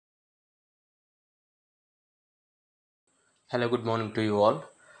Hello, good morning to you all.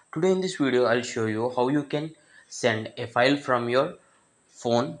 Today in this video, I'll show you how you can send a file from your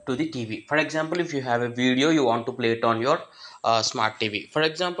phone to the TV. For example, if you have a video, you want to play it on your smart TV. For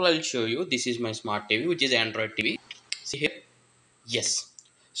example, I'll show you. This is my smart TV, which is Android TV. See here. Yes.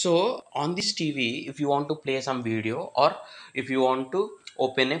 So on this TV, if you want to play some video or if you want to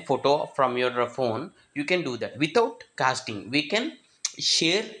open a photo from your phone, you can do that without casting. We can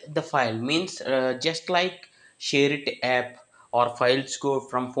share the file, means just like share it app or files go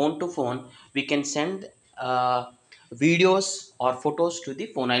from phone to phone. We can send videos or photos to the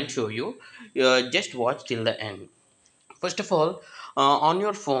phone. I'll show you. Just watch till the end. First of all, on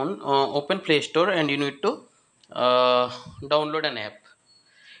your phone, open Play Store and you need to download an app,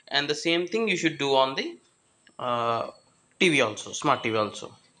 and the same thing you should do on the TV also, smart TV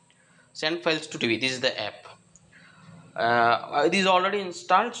also. Send files to TV. This is the app. It is already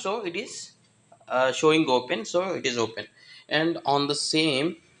installed, so it is showing open, so it is open. And on the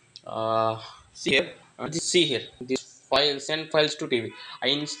same, see here, this file, send files to TV. I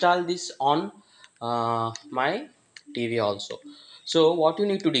install this on my TV also. So what you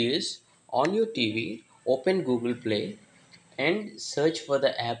need to do is, on your TV, open Google Play and search for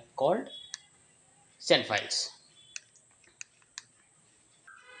the app called send files.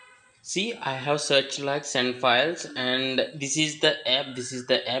 See, I have searched like send files, and this is the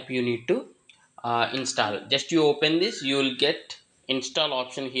app you need to install. Just you open this, you will get install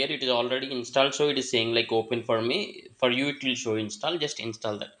option here. It is already installed, so it is saying like open for me. For you it will show install. Just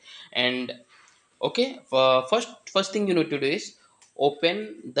install that. And okay, for first thing you need to do is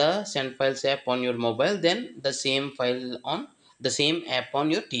open the send files app on your mobile, then the same file on the same app on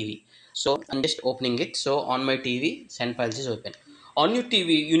your TV. So I'm just opening it. So on my TV, send files is open. On your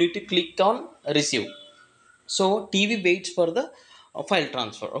TV, you need to click on receive. So TV waits for the file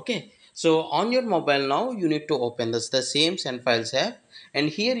transfer. Okay, so on your mobile now, you need to open this the same send files app, and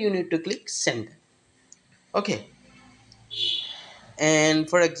here you need to click send. Okay, and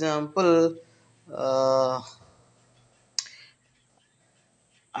for example, uh,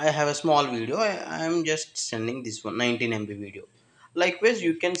 I have a small video. I am just sending this one 19 MB video. Likewise,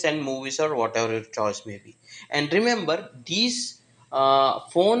 you can send movies or whatever your choice may be. And remember, these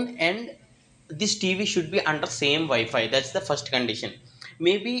phone and this TV should be under same Wi-Fi. That's the first condition.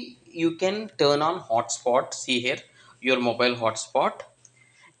 Maybe you can turn on hotspot. See here, your mobile hotspot,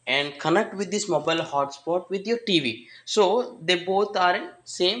 and connect with this mobile hotspot with your TV, so they both are in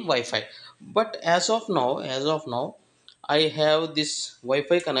same Wi-Fi. But as of now I have this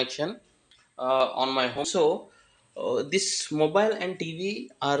Wi-Fi connection on my home, so this mobile and TV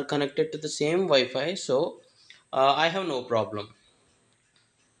are connected to the same Wi-Fi, so I have no problem.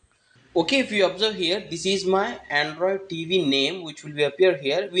 Okay, if you observe here, this is my Android TV name, which will be appear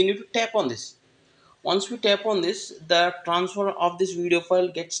here. We need to tap on this. Once we tap on this, the transfer of this video file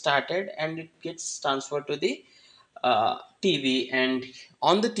gets started and it gets transferred to the TV. And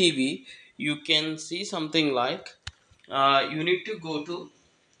on the TV, you can see something like you need to go to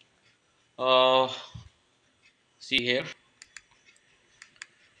uh, see here,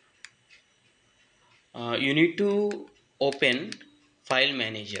 you need to open file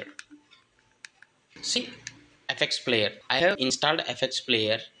manager. See, FX player. I have installed FX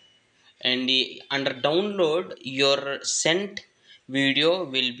player, and under download your sent video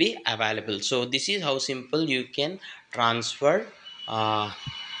will be available. So this is how simple you can transfer uh,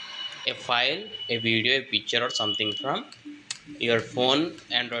 a file, a video, a picture or something from your phone,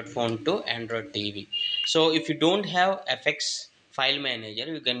 Android phone to Android TV. So if you don't have FX file manager,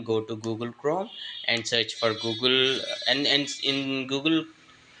 you can go to Google Chrome and search for Google, and in Google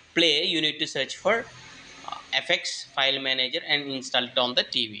Play you need to search for FX file manager and install it on the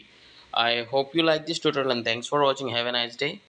TV. I hope you like this tutorial, and thanks for watching. Have a nice day.